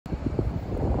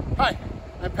Hi,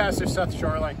 I'm Pastor Seth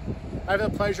Shoreline. I have the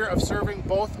pleasure of serving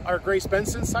both our Grace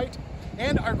Benson site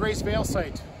and our Grace Vale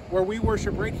site, where we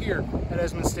worship right here at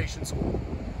Esmond Station School.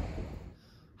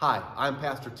 Hi, I'm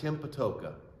Pastor Tim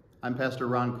Patoka. I'm Pastor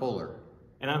Ron Kohler.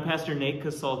 And I'm Pastor Nate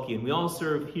Kasulki, and we all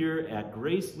serve here at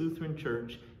Grace Lutheran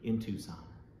Church in Tucson.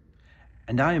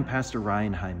 And I am Pastor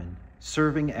Ryan Hyman,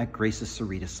 serving at Grace's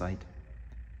Sarita site.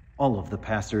 All of the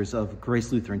pastors of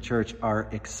Grace Lutheran Church are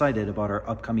excited about our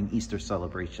upcoming Easter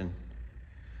celebration.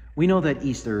 We know that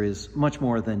Easter is much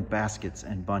more than baskets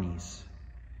and bunnies.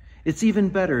 It's even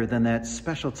better than that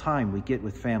special time we get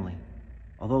with family,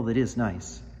 although that is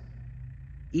nice.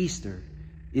 Easter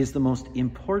is the most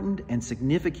important and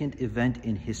significant event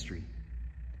in history.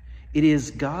 It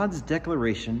is God's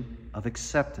declaration of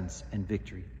acceptance and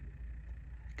victory.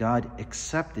 God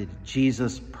accepted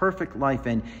Jesus' perfect life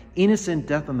and innocent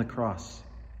death on the cross.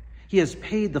 He has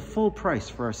paid the full price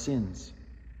for our sins.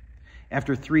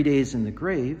 After 3 days in the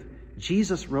grave,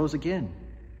 Jesus rose again.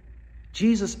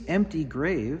 Jesus' empty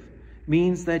grave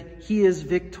means that he is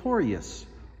victorious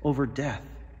over death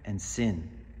and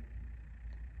sin.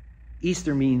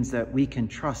 Easter means that we can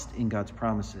trust in God's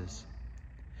promises.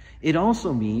 It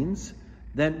also means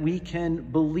that we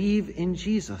can believe in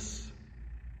Jesus.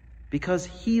 Because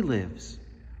he lives,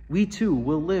 we too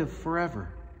will live forever.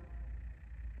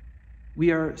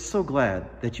 We are so glad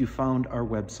that you found our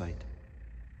website.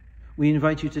 We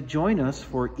invite you to join us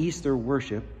for Easter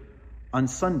worship on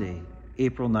Sunday,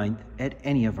 April 9th, at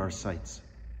any of our sites.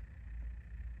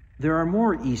 There are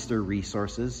more Easter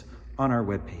resources on our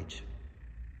webpage.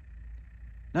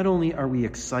 Not only are we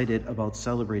excited about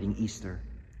celebrating Easter,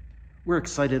 we're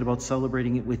excited about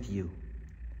celebrating it with you.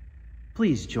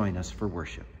 Please join us for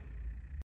worship.